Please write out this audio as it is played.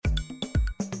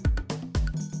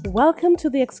Welcome to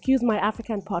the Excuse My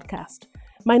African podcast.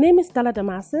 My name is Stella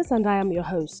Damasis and I am your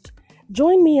host.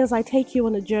 Join me as I take you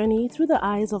on a journey through the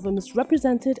eyes of a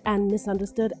misrepresented and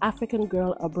misunderstood African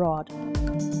girl abroad.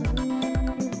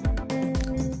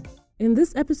 In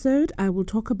this episode, I will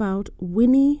talk about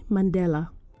Winnie Mandela.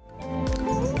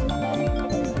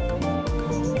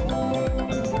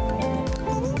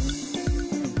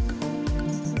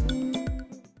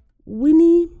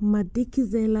 Winnie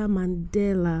Madikizela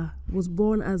Mandela was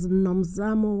born as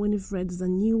Nomzamo Winifred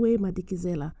Zaniwe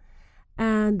Madikizela,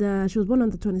 and she was born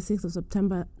on the 26th of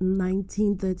September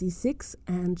 1936,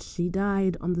 and she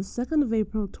died on the 2nd of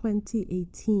April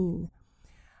 2018.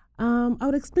 I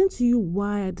would explain to you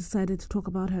why I decided to talk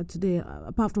about her today,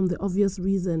 apart from the obvious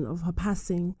reason of her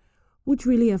passing, which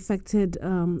really affected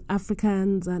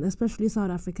Africans and especially South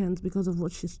Africans because of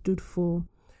what she stood for.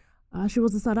 She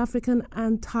was a South African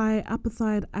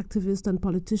anti-apartheid activist and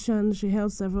politician. She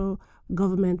held several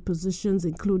government positions,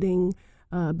 including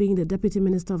being the Deputy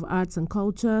Minister of Arts and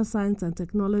Culture, Science and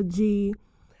Technology.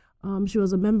 She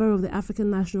was a member of the African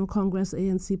National Congress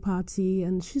ANC party,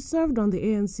 and she served on the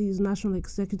ANC's National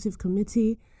Executive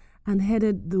Committee and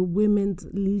headed the Women's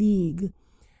League.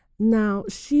 Now,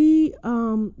 she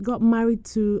got married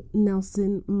to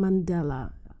Nelson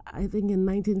Mandela, I think in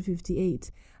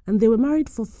 1958. And they were married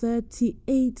for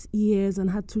 38 years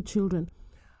and had 2 children.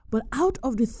 But out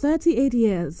of the 38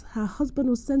 years, her husband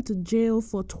was sent to jail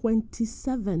for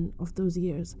 27 of those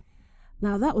years.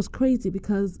 Now, that was crazy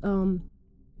because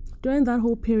during that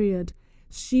whole period,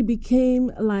 she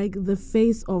became like the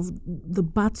face of the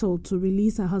battle to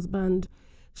release her husband.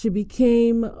 She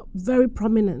became very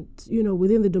prominent,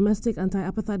 within the domestic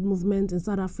anti-apartheid movement in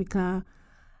South Africa.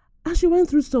 And she went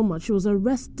through so much. She was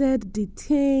arrested,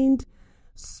 detained,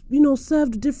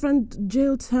 served different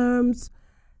jail terms.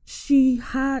 She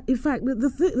had, in fact,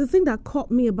 the thing that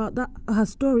caught me about her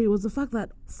story was the fact that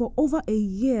for over a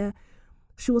year,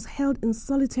 she was held in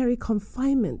solitary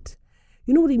confinement.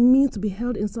 You know what it means to be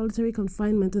held in solitary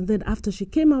confinement? And then after she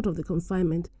came out of the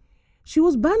confinement, she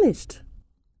was banished.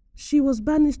 She was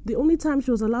banished. The only time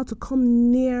she was allowed to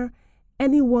come near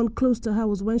anyone close to her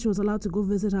was when she was allowed to go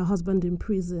visit her husband in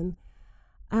prison.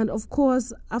 And of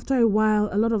course, after a while,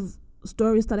 a lot of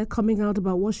stories started coming out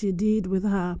about what she did with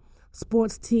her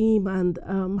sports team and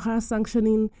her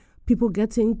sanctioning people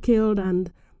getting killed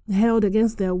and held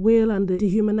against their will and the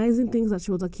dehumanizing things that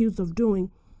she was accused of doing.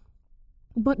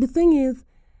 But the thing is,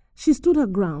 she stood her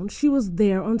ground. She was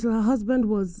there until her husband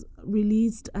was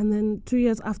released, and then 2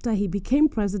 years after he became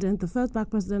president, the first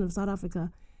black president of South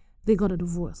Africa, they got a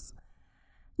divorce.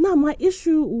 Now, my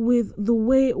issue with the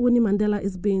way Winnie Mandela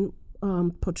is being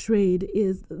portrayed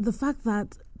is the fact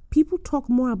that people talk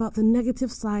more about the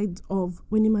negative side of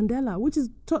Winnie Mandela, which is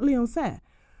totally unfair.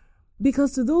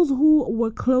 Because to those who were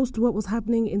close to what was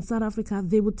happening in South Africa,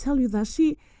 they would tell you that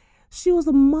she was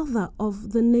the mother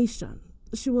of the nation.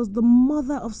 She was the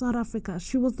mother of South Africa.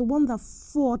 She was the one that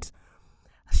fought.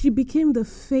 She became the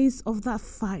face of that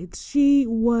fight. She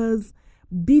was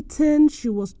beaten. She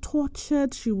was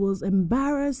tortured. She was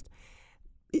embarrassed.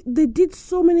 They did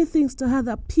so many things to her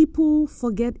that people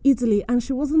forget easily, and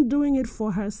she wasn't doing it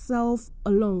for herself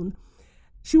alone.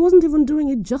 She wasn't even doing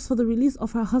it just for the release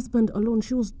of her husband alone.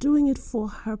 She was doing it for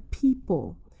her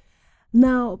people.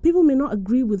 Now, people may not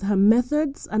agree with her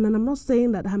methods, and I'm not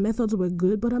saying that her methods were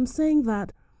good, but I'm saying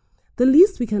that the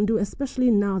least we can do,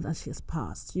 especially now that she's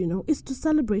passed, is to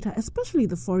celebrate her, especially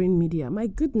the foreign media. My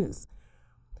goodness.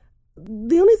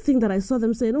 The only thing that I saw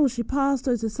them saying, she passed,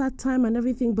 so it's a sad time and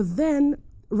everything, but then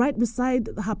right beside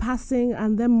her passing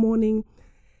and them mourning,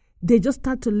 they just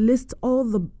start to list all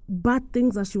the bad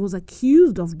things that she was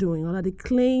accused of doing or that they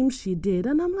claim she did.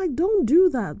 And I'm like, don't do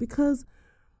that, because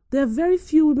there are very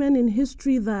few women in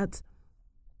history that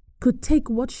could take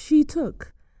what she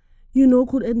took,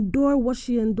 could endure what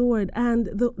she endured, and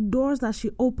the doors that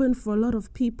she opened for a lot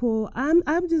of people.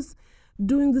 I'm just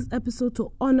doing this episode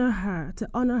to honor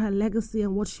her legacy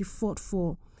and what she fought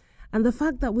for. And the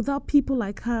fact that without people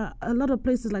like her, a lot of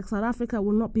places like South Africa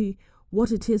will not be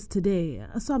what it is today.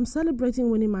 So I'm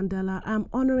celebrating Winnie Mandela. I'm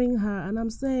honoring her, and I'm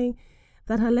saying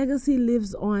that her legacy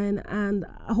lives on, and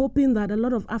hoping that a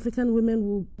lot of African women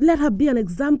will let her be an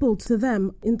example to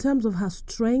them in terms of her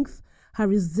strength, her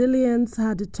resilience,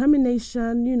 her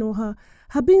determination,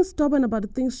 her being stubborn about the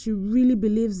things she really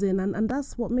believes in. And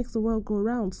that's what makes the world go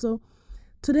round. So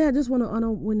today, I just want to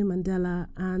honor Winnie Mandela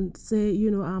and say,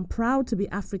 I'm proud to be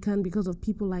African because of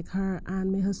people like her,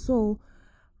 and may her soul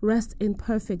rest in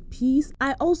perfect peace.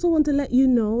 I also want to let you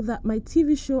know that my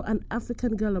TV show, An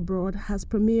African Girl Abroad, has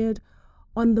premiered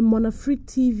on the Monafrique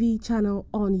TV channel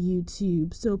on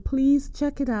YouTube. So please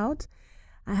check it out.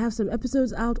 I have some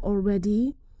episodes out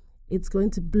already. It's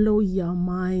going to blow your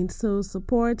mind. So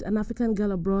support An African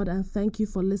Girl Abroad, and thank you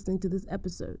for listening to this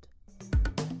episode.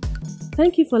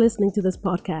 Thank you for listening to this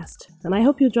podcast, and I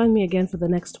hope you'll join me again for the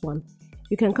next one.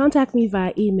 You can contact me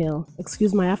via email,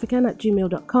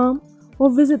 excusemyafrican@gmail.com, or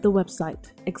visit the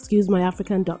website,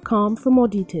 excusemyafrican.com, for more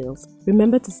details.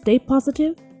 Remember to stay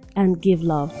positive and give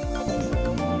love.